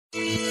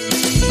Weather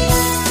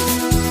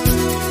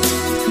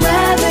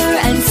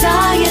and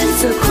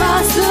science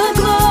across the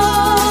globe.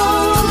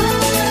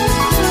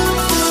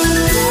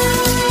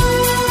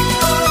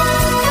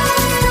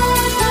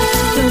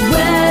 The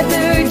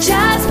Weather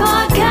Jazz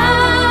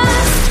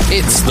Podcast.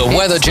 It's the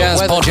Weather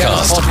Jazz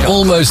Podcast.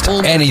 Almost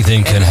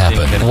anything can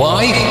happen.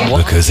 Why?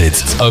 Because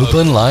it's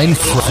Open Line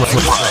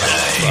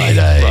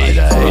Friday.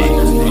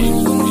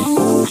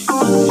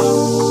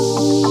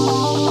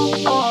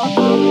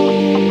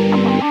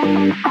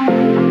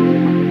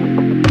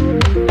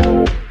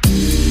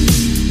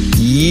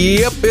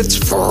 Yep, it's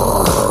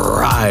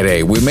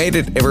Friday. We made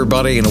it,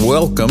 everybody, and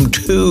welcome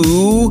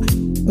to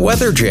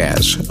Weather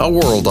Jazz, a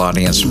world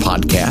audience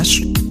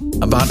podcast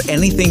about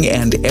anything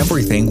and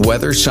everything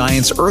weather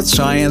science, earth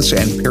science,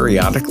 and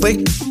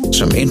periodically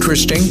some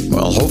interesting,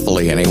 well,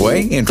 hopefully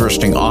anyway,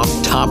 interesting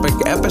off-topic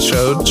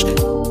episodes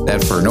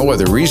that for no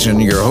other reason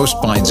your host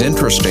finds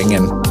interesting,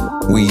 and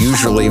we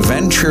usually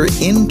venture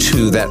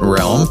into that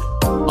realm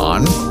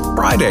on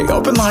Friday,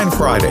 Open Line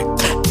Friday.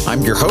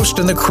 I'm your host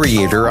and the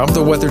creator of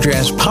the Weather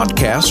Jazz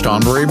Podcast,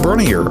 Andre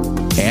Bernier,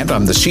 and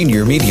I'm the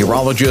senior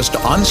meteorologist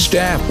on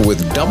staff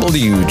with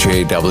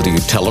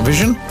WJW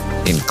Television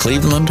in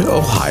Cleveland,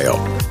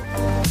 Ohio.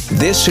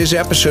 This is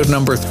episode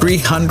number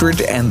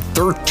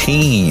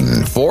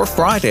 313 for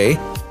Friday,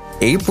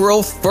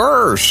 April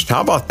 1st.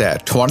 How about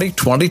that?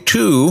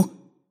 2022,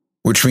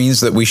 which means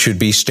that we should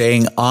be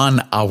staying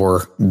on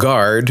our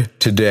guard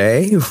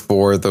today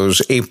for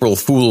those April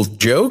Fool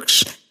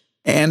jokes.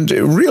 And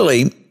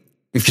really,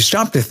 if you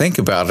stop to think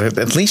about it,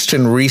 at least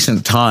in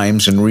recent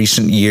times, in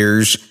recent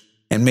years,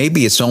 and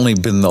maybe it's only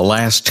been the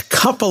last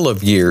couple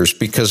of years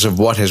because of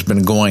what has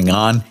been going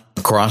on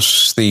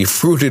across the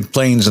fruited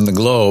plains in the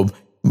globe,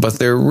 but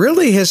there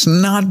really has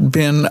not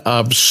been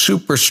a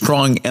super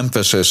strong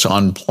emphasis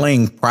on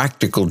playing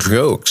practical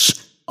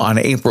jokes on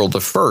April the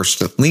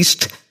 1st, at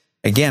least,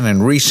 again,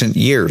 in recent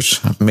years.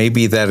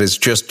 Maybe that is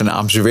just an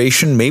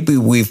observation. Maybe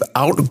we've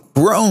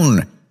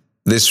outgrown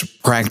this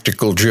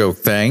practical joke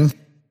thing.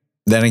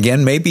 Then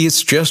again, maybe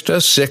it's just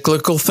a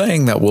cyclical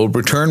thing that will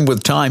return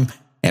with time,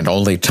 and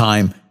only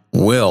time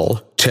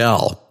will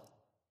tell.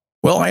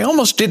 Well, I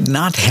almost did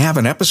not have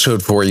an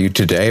episode for you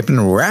today. I've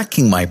been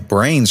racking my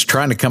brains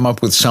trying to come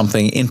up with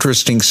something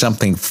interesting,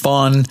 something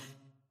fun,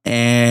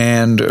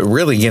 and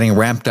really getting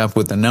wrapped up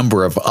with a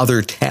number of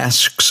other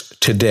tasks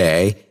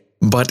today.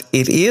 But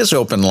it is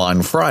Open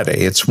Line Friday.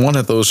 It's one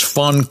of those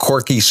fun,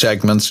 quirky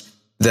segments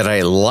that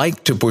I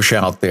like to push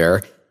out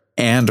there.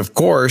 And of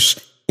course,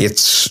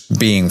 it's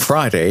being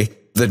Friday,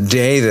 the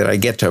day that I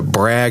get to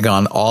brag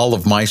on all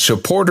of my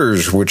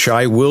supporters, which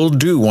I will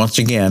do once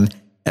again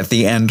at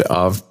the end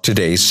of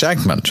today's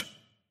segment.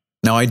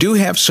 Now, I do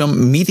have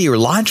some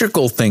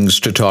meteorological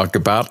things to talk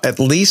about, at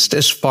least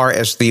as far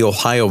as the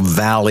Ohio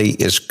Valley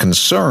is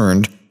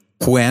concerned,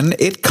 when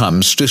it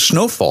comes to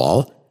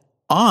snowfall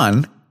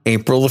on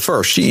April the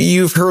 1st.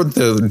 You've heard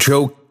the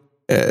joke,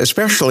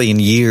 especially in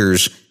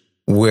years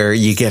where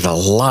you get a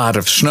lot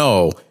of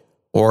snow,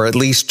 or at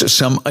least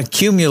some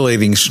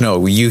accumulating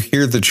snow. You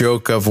hear the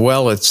joke of,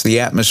 well, it's the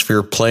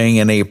atmosphere playing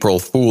an April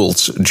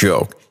Fool's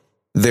joke.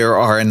 There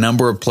are a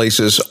number of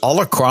places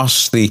all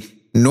across the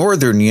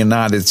northern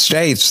United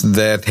States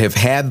that have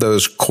had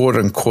those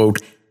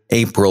quote-unquote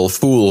April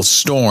Fool's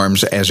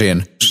storms, as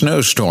in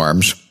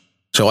snowstorms.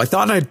 So I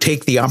thought I'd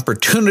take the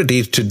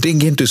opportunity to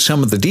dig into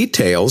some of the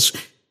details,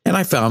 and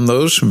I found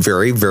those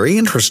very, very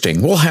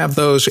interesting. We'll have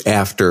those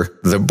after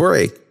the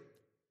break.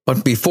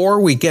 But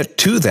before we get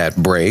to that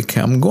break,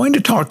 I'm going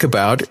to talk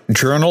about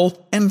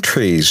journal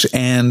entries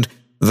and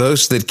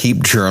those that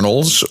keep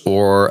journals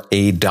or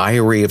a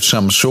diary of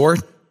some sort,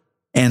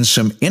 and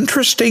some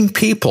interesting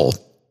people,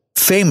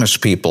 famous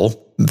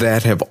people,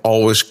 that have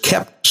always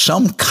kept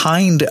some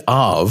kind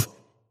of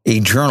a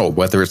journal,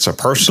 whether it's a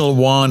personal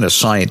one, a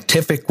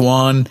scientific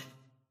one.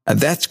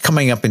 That's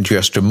coming up in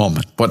just a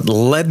moment. What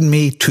led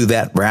me to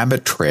that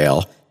rabbit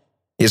trail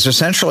is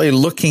essentially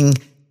looking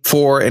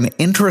for an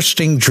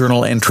interesting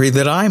journal entry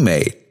that I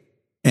made.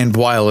 And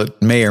while it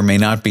may or may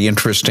not be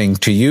interesting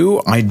to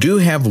you, I do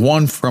have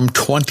one from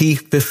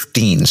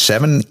 2015,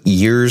 7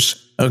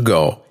 years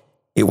ago.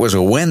 It was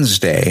a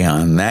Wednesday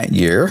on that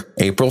year,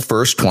 April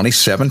 1st,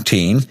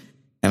 2017,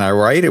 and I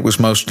write, it was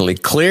mostly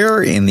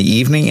clear in the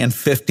evening and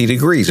 50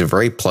 degrees, a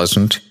very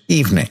pleasant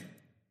evening.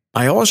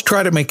 I always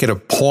try to make it a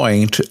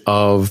point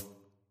of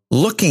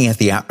looking at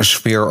the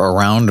atmosphere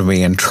around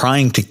me and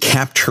trying to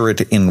capture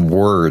it in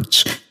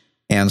words.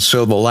 And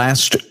so the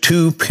last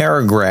two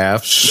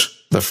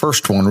paragraphs, the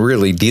first one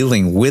really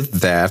dealing with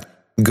that,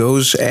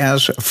 goes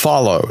as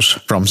follows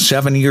from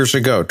 7 years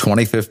ago,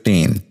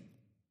 2015.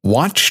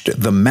 Watched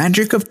the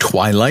magic of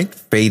twilight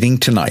fading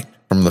tonight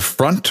from the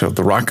front of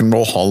the Rock and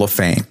Roll Hall of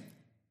Fame.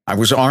 I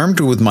was armed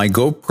with my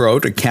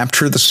GoPro to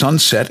capture the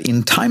sunset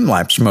in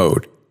time-lapse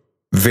mode.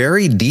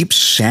 Very deep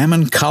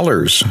salmon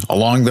colors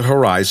along the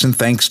horizon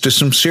thanks to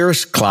some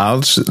cirrus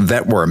clouds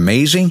that were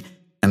amazing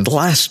and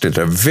lasted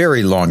a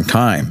very long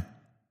time.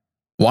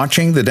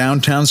 Watching the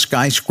downtown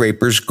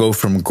skyscrapers go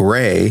from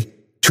gray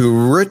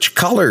to rich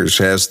colors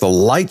as the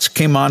lights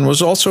came on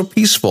was also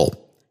peaceful.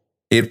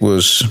 It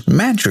was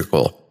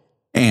magical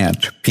and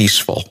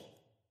peaceful.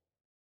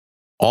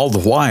 All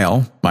the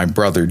while, my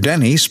brother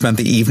Denny spent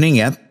the evening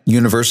at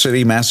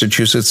University of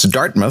Massachusetts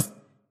Dartmouth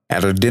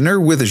at a dinner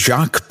with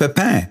Jacques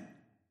Pepin.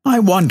 I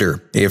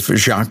wonder if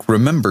Jacques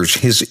remembers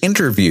his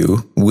interview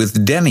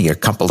with Denny a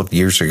couple of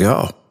years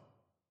ago.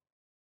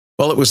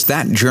 Well, it was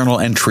that journal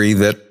entry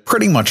that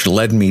pretty much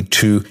led me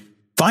to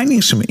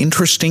finding some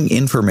interesting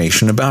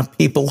information about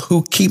people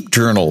who keep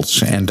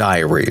journals and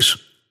diaries.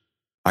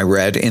 I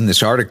read in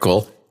this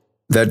article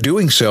that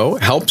doing so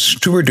helps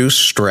to reduce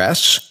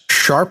stress,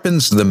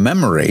 sharpens the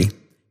memory,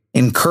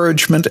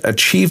 encouragement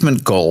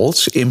achievement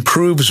goals,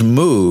 improves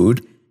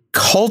mood,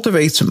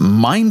 cultivates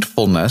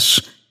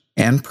mindfulness,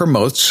 and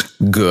promotes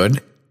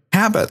good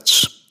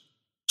habits.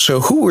 So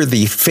who were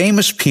the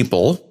famous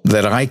people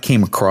that I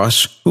came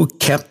across who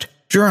kept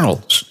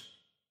journals?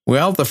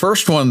 Well, the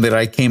first one that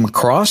I came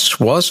across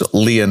was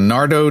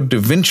Leonardo da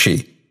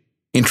Vinci.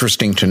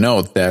 Interesting to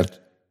note that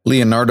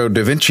Leonardo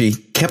da Vinci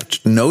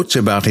kept notes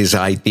about his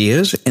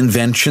ideas,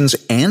 inventions,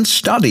 and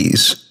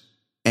studies.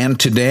 And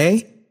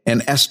today,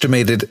 an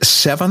estimated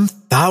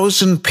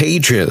 7,000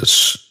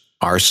 pages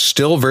are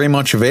still very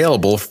much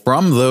available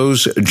from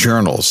those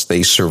journals.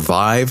 They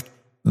survived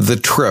the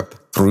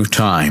trip through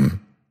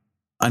time.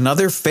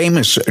 Another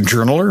famous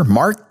journaler,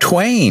 Mark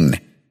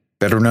Twain,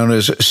 better known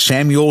as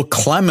Samuel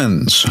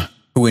Clemens,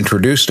 who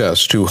introduced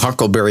us to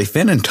Huckleberry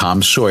Finn and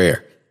Tom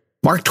Sawyer.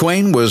 Mark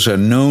Twain was a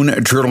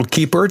known journal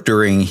keeper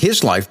during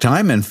his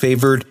lifetime and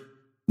favored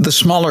the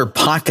smaller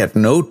pocket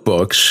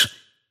notebooks,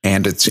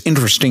 and it's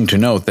interesting to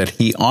note that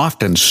he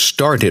often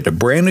started a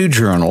brand new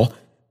journal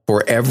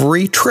for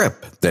every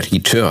trip that he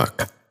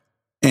took.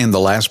 And the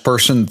last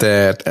person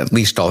that at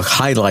least I'll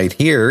highlight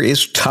here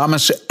is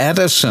Thomas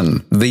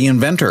Edison, the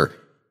inventor.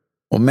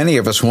 Well, many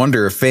of us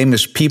wonder if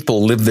famous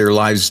people live their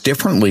lives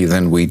differently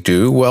than we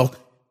do. Well,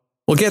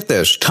 get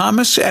this.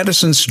 Thomas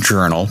Edison's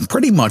journal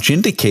pretty much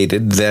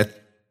indicated that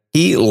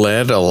he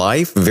led a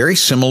life very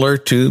similar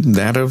to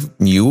that of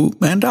you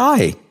and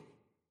I.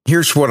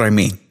 Here's what I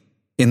mean.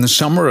 In the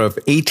summer of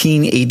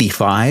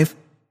 1885,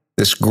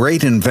 this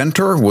great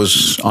inventor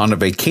was on a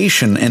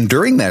vacation, and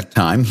during that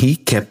time, he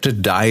kept a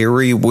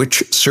diary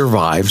which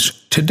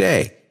survives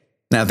today.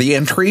 Now, the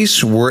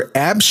entries were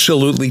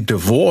absolutely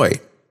devoid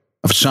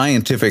of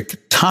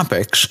scientific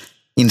topics.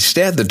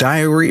 Instead, the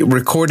diary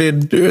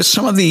recorded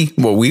some of the,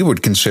 what we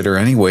would consider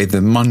anyway,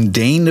 the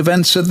mundane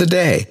events of the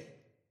day.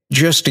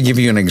 Just to give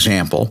you an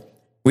example,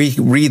 we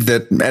read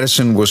that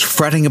Edison was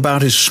fretting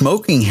about his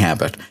smoking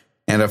habit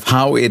and of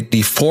how it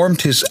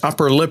deformed his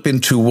upper lip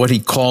into what he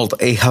called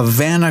a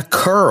Havana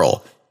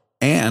curl,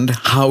 and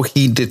how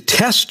he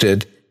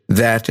detested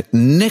that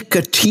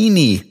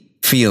nicotine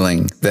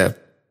feeling that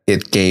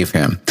it gave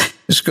him.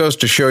 This goes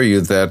to show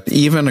you that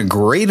even a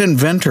great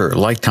inventor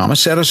like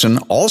Thomas Edison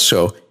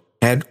also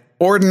had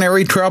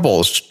ordinary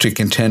troubles to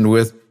contend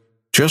with,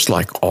 just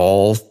like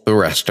all the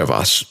rest of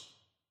us.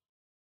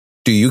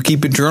 Do you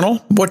keep a journal?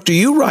 What do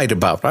you write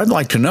about? I'd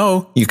like to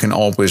know. You can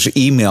always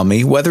email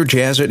me,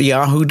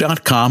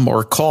 weatherjazz@yahoo.com,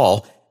 or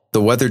call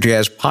the Weather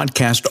Jazz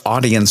Podcast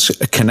Audience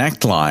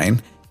Connect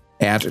line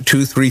at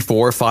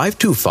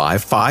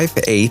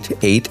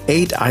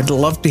 234-525-5888. I'd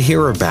love to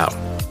hear about it.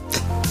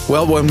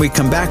 Well, when we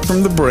come back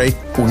from the break,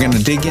 we're going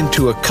to dig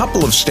into a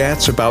couple of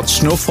stats about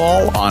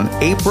snowfall on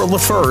April the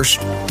 1st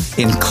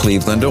in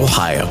Cleveland,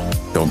 Ohio.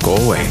 Don't go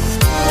away.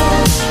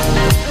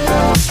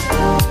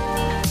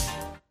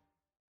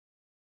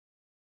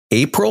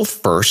 April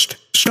 1st,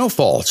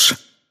 snowfalls.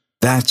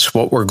 That's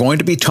what we're going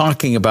to be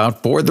talking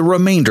about for the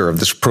remainder of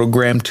this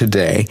program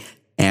today,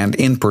 and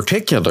in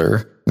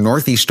particular,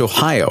 Northeast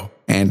Ohio,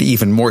 and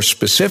even more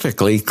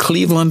specifically,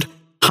 Cleveland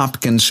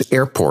Hopkins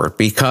Airport,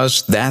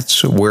 because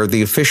that's where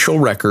the official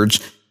records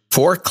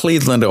for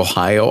Cleveland,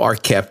 Ohio are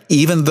kept,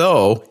 even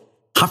though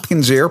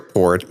Hopkins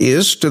Airport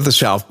is to the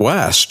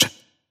southwest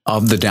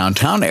of the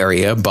downtown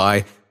area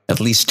by at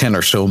least 10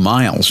 or so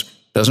miles.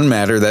 Doesn't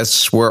matter,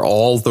 that's where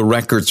all the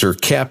records are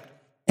kept.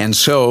 And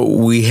so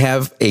we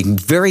have a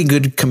very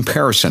good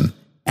comparison,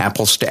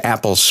 apples to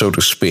apples, so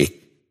to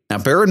speak. Now,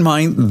 bear in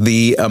mind,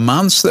 the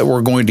amounts that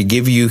we're going to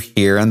give you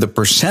here and the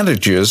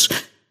percentages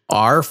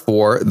are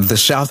for the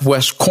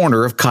southwest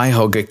corner of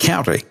Cuyahoga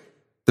County.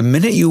 The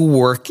minute you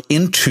work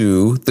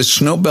into the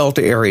snowbelt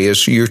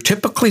areas, you're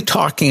typically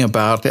talking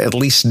about at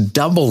least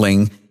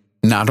doubling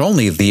not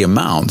only the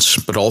amounts,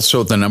 but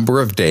also the number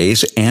of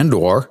days and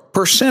or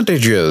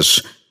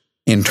percentages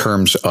in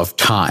terms of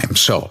time.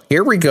 So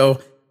here we go.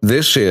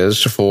 This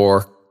is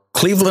for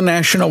Cleveland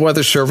National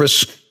Weather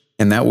Service,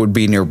 and that would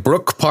be near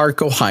Brook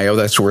Park, Ohio.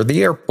 That's where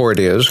the airport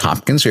is,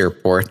 Hopkins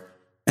Airport.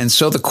 And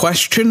so the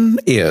question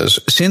is,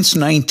 since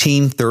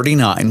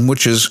 1939,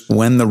 which is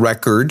when the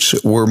records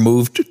were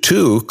moved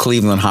to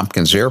Cleveland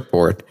Hopkins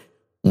Airport,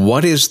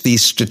 what is the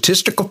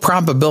statistical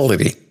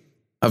probability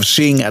of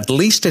seeing at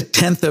least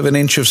 1/10 of an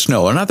inch of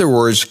snow? In other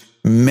words,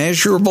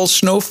 measurable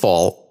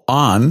snowfall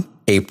on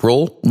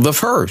April the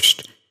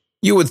 1st.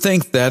 You would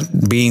think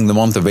that being the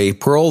month of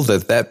April,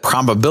 that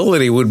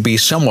probability would be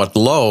somewhat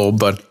low,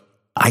 but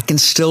I can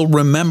still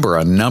remember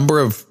a number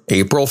of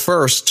April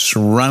 1sts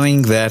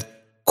running that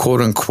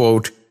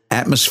quote-unquote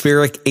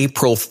atmospheric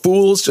April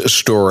Fool's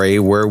story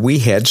where we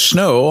had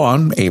snow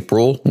on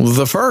April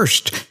the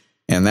 1st.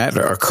 And that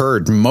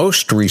occurred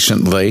most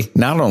recently,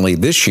 not only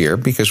this year,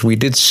 because we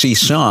did see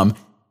some,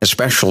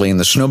 especially in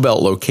the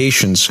snowbelt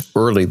locations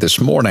early this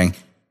morning,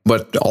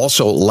 but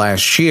also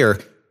last year.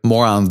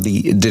 More on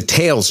the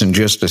details in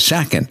just a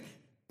second.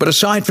 But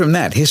aside from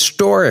that,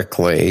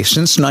 historically,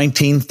 since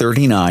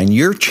 1939,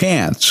 your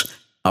chance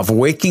of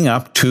waking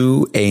up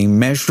to a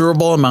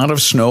measurable amount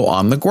of snow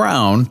on the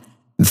ground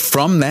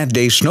from that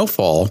day's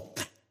snowfall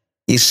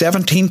is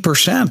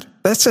 17%.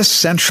 That's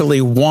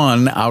essentially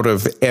 1 out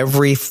of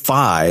every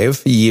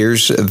 5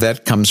 years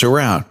that comes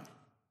around.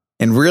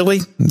 And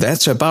really,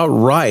 that's about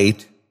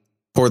right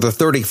for the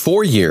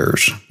 34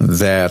 years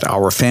that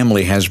our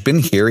family has been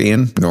here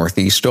in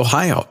Northeast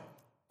Ohio.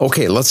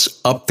 Okay,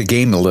 let's up the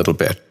game a little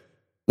bit.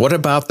 What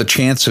about the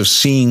chance of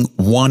seeing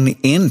 1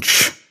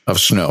 inch of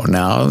snow?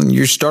 Now,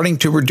 you're starting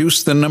to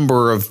reduce the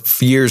number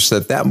of years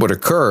that would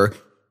occur.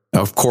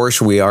 Of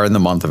course, we are in the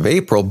month of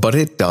April, but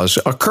it does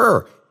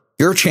occur.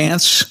 Your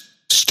chance,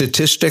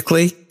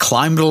 statistically,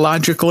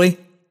 climatologically,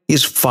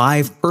 is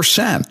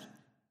 5%.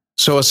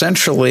 So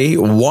essentially,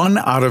 1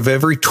 out of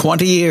every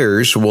 20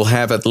 years will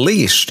have at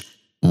least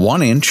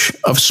 1 inch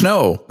of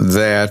snow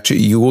that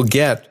you will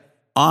get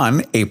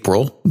on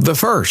April the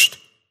 1st.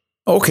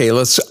 Okay,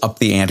 let's up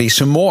the ante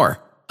some more.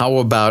 How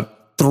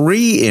about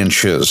 3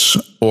 inches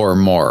or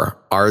more?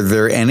 Are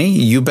there any?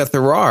 You bet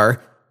there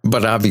are.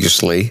 But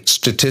obviously,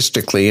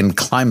 statistically and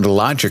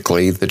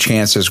climatologically, the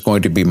chance is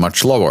going to be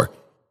much lower.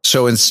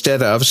 So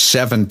instead of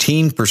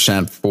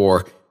 17%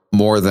 for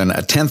more than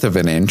 1/10 of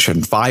an inch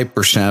and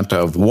 5%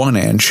 of 1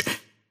 inch,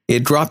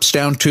 it drops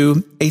down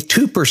to a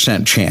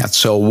 2% chance.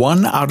 So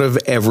 1 out of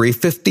every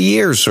 50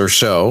 years or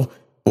so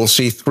will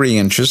see 3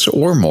 inches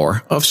or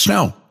more of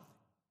snow.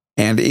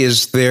 And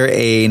is there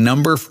a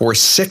number for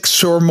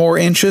 6 or more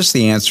inches?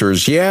 The answer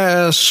is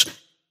yes,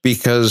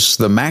 because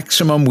the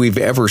maximum we've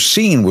ever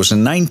seen was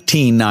in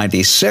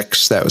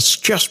 1996. That was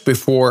just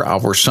before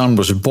our son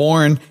was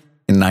born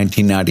in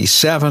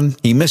 1997.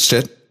 He missed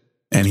it.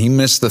 And he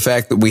missed the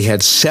fact that we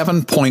had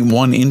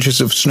 7.1 inches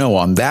of snow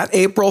on that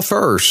April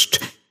 1st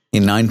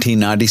in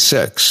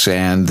 1996.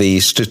 And the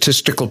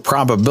statistical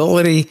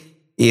probability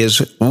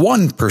is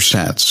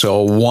 1%.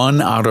 So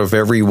 1 out of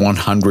every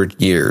 100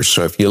 years.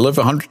 So if you live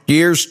 100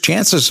 years,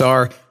 chances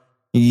are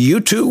you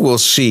too will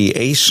see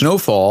a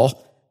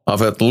snowfall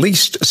of at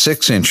least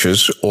 6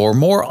 inches or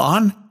more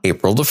on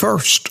April the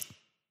 1st.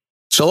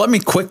 So let me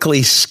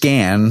quickly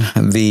scan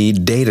the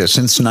data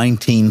since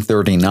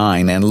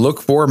 1939 and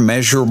look for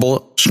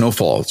measurable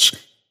snowfalls.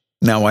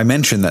 Now, I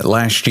mentioned that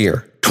last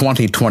year,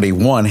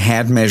 2021,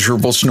 had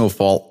measurable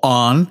snowfall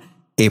on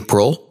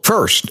April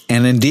 1st.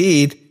 And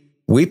indeed,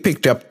 we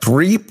picked up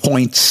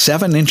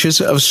 3.7 inches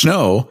of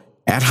snow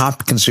at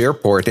Hopkins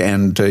Airport,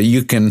 and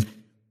you can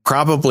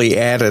probably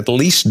add at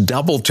least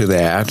double to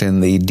that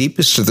in the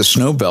deepest of the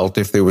snow belt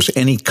if there was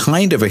any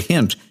kind of a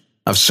hint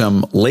of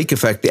some lake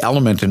effect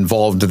element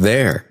involved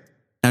there.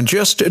 Now,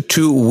 just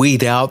to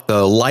weed out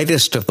the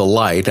lightest of the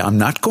light, I'm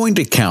not going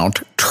to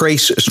count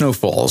trace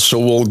snowfalls, so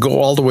we'll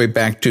go all the way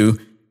back to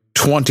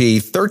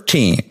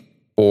 2013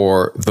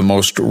 for the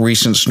most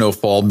recent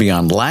snowfall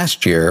beyond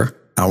last year.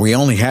 Now, we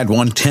only had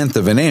 1/10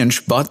 of an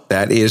inch, but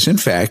that is, in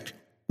fact,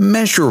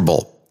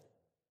 measurable.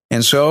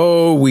 And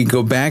so we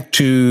go back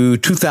to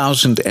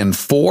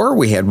 2004,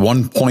 we had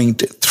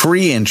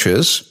 1.3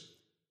 inches.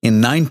 In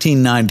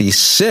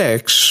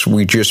 1996,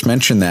 we just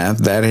mentioned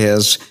that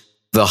has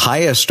the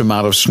highest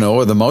amount of snow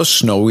or the most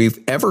snow we've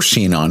ever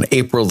seen on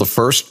April the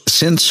 1st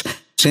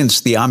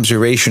since the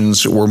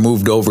observations were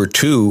moved over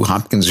to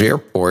Hopkins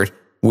Airport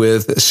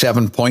with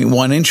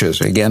 7.1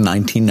 inches. Again,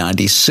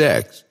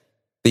 1996.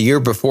 The year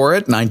before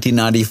it,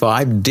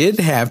 1995, did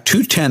have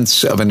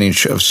 2/10 of an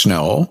inch of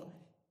snow.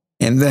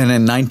 And then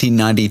in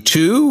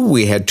 1992,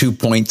 we had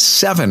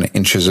 2.7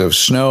 inches of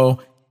snow.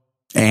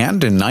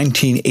 And in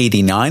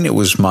 1989, it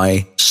was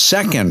my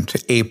second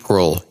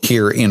April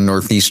here in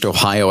Northeast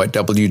Ohio at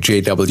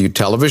WJW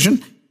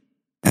Television.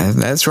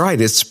 And that's right,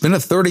 it's been a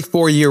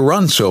 34-year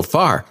run so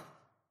far.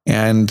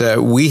 And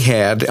we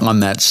had,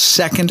 on that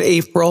second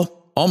April,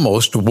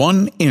 almost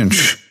 1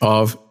 inch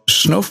of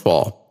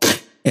snowfall.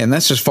 And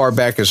that's as far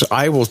back as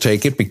I will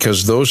take it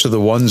because those are the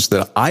ones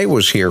that I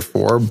was here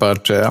for.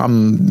 But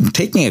I'm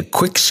taking a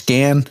quick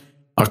scan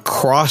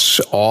across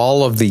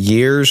all of the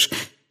years.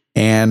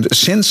 And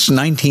since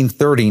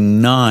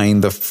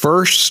 1939, the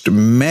first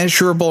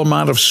measurable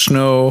amount of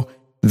snow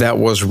that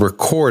was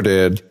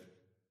recorded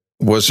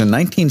was in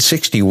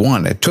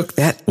 1961. It took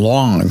that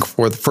long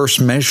for the first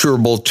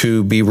measurable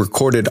to be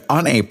recorded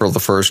on April the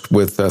 1st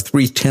with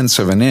 3/10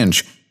 of an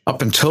inch.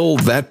 Up until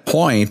that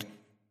point,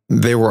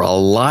 there were a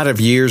lot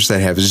of years that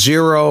have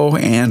 0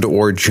 and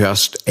or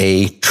just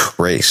a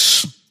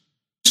trace.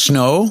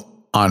 Snow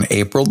on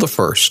April the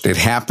 1st. It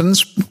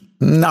happens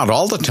not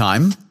all the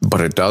time,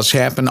 but it does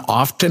happen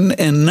often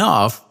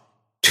enough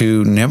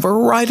to never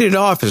write it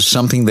off as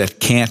something that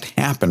can't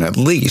happen, at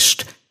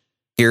least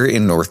here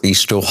in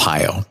Northeast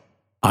Ohio.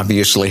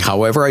 Obviously,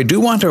 however, I do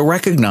want to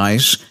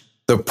recognize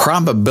the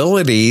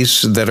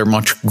probabilities that are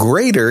much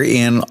greater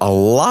in a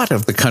lot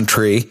of the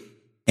country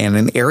and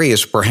in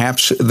areas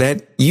perhaps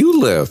that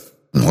you live,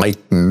 like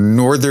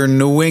northern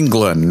New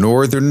England,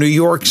 northern New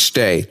York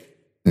State,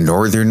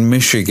 northern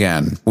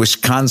Michigan,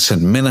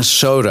 Wisconsin,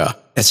 Minnesota,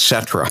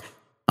 etc.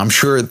 I'm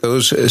sure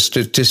those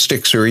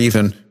statistics are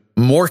even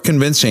more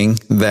convincing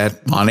that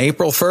on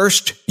April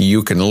 1st,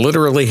 you can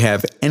literally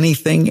have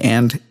anything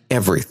and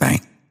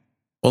everything.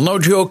 Well, no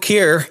joke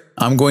here.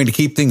 I'm going to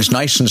keep things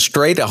nice and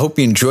straight. I hope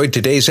you enjoyed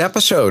today's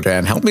episode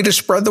and help me to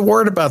spread the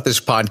word about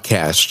this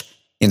podcast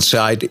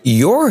inside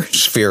your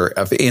sphere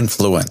of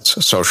influence,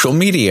 social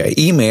media,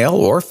 email,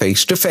 or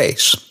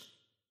face-to-face.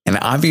 And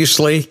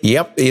obviously,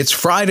 yep, it's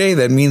Friday.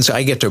 That means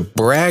I get to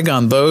brag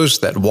on those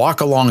that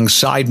walk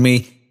alongside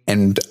me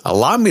and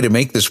allow me to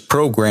make this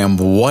program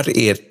what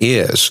it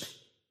is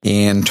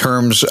in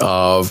terms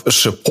of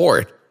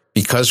support.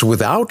 Because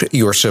without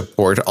your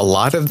support, a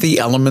lot of the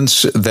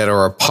elements that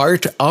are a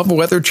part of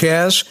Weather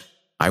Jazz,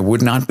 I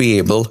would not be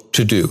able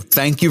to do.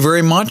 Thank you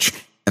very much.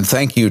 And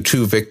thank you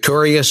to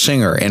Victoria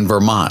Singer in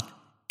Vermont,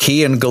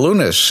 Kian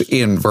Galunas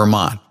in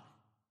Vermont,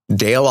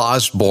 Dale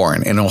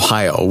Osborne in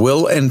Ohio,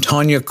 Will and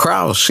Tanya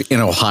Krause in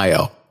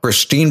Ohio,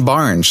 Christine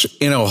Barnes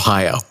in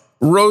Ohio,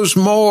 Rose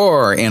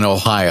Moore in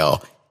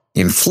Ohio,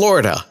 in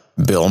Florida,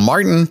 Bill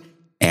Martin,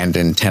 and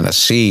in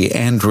Tennessee,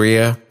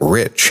 Andrea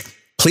Rich.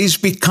 Please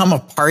become a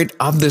part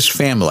of this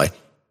family.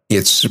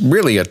 It's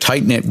really a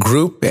tight-knit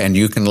group, and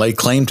you can lay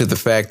claim to the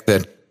fact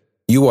that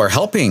you are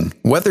helping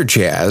Weather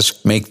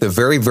Jazz make the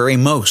very, very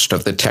most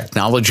of the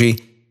technology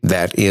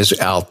that is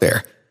out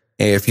there.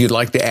 If you'd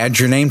like to add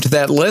your name to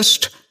that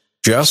list,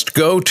 just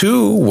go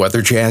to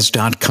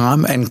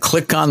weatherjazz.com and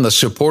click on the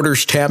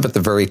supporters tab at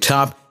the very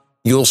top.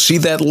 You'll see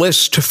that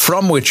list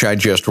from which I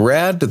just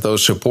read,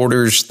 those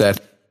supporters that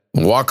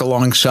walk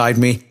alongside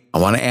me. I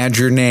want to add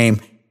your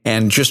name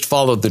and just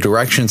follow the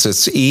directions.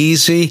 It's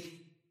easy.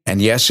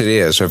 And yes, it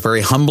is a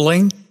very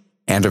humbling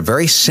and a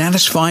very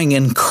satisfying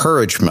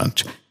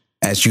encouragement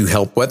as you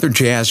help Weather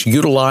Jazz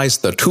utilize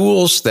the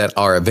tools that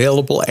are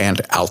available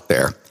and out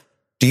there.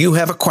 Do you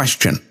have a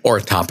question or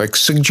a topic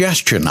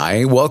suggestion?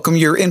 I welcome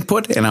your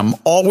input, and I'm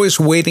always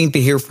waiting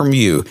to hear from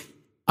you.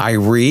 I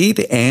read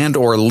and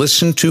or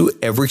listen to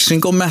every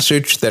single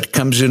message that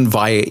comes in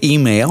via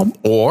email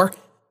or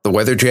the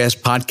Weather Jazz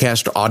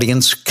Podcast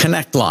Audience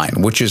Connect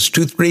line, which is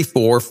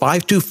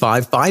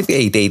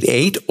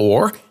 234-525-5888,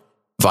 or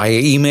via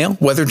email,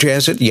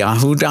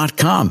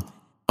 weatherjazz@yahoo.com.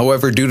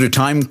 However, due to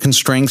time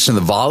constraints and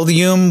the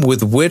volume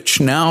with which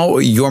now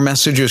your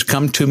messages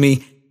come to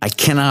me, I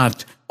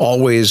cannot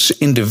always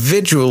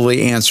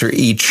individually answer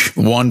each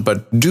one,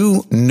 but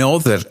do know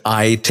that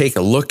I take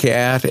a look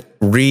at,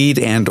 read,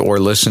 and or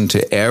listen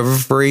to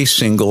every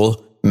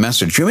single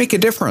message. You make a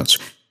difference.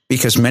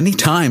 Because many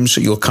times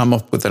you'll come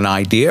up with an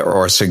idea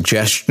or a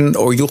suggestion,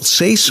 or you'll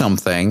say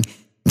something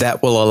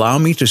that will allow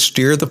me to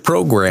steer the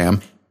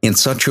program in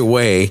such a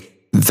way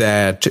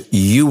that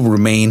you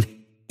remain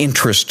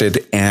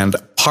interested and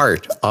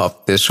part of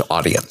this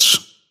audience.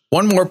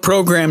 One more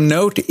program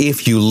note: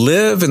 if you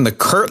live in the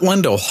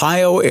Kirtland,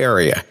 Ohio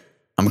area,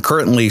 I'm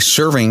currently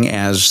serving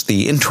as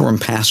the interim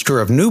pastor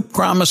of New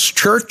Promise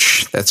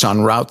Church. That's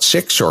on Route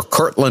 6 or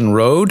Kirtland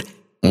Road,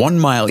 1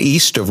 mile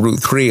east of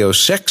Route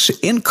 306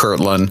 in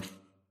Kirtland.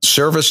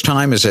 Service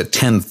time is at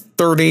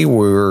 10:30.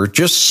 We're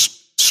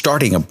just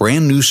starting a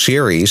brand new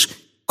series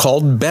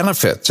called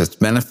Benefits. It's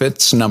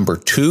Benefits number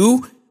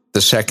 2.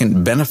 The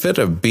second benefit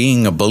of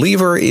being a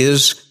believer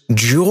is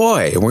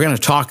joy. We're going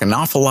to talk an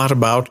awful lot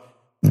about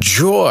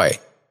joy.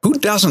 Who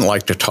doesn't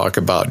like to talk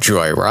about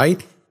joy,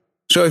 right?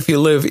 So if you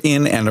live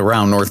in and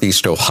around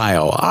Northeast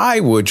Ohio, I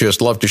would just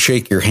love to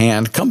shake your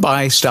hand. Come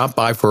by, stop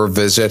by for a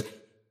visit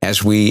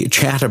as we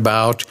chat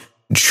about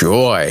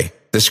joy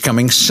this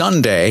coming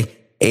Sunday,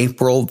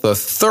 April the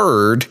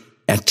 3rd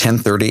at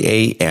 10:30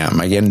 a.m.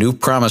 Again, New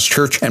Promise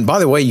Church. And by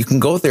the way, you can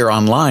go there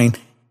online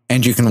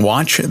and you can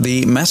watch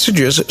the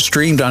messages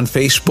streamed on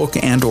Facebook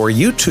and or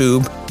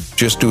YouTube.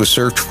 Just do a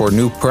search for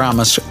New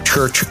Promise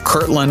Church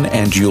Kirtland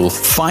and you'll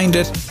find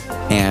it.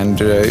 And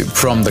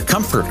from the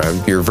comfort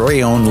of your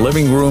very own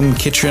living room,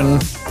 kitchen,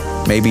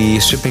 maybe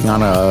sipping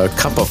on a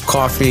cup of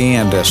coffee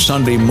and a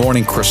Sunday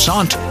morning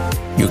croissant,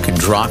 you can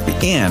drop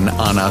in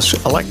on us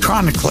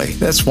electronically.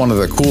 That's one of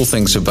the cool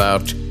things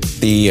about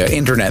the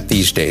internet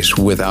these days,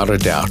 without a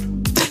doubt.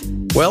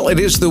 Well, it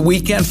is the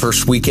weekend,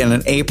 first weekend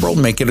in April.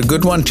 Make it a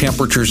good one.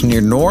 Temperatures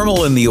near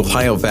normal in the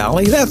Ohio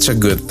Valley. That's a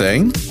good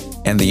thing.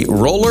 And the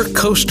roller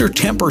coaster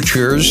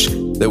temperatures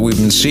that we've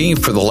been seeing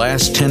for the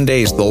last 10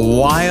 days, the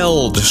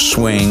wild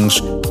swings,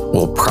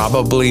 will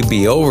probably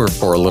be over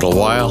for a little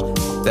while.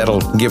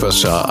 That'll give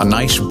us a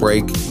nice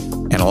break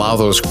and allow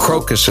those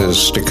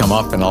crocuses to come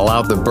up and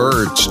allow the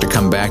birds to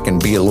come back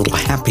and be a little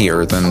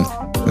happier than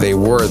they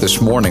were this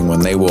morning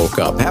when they woke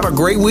up. Have a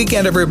great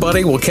weekend,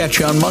 everybody. We'll catch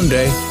you on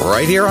Monday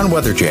right here on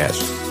Weather Jazz.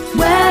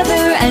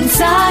 Weather and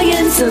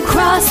science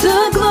across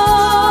the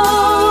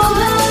globe.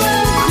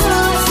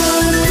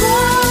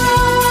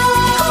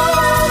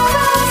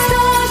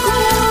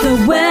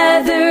 The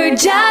Weather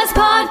Jazz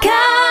Podcast.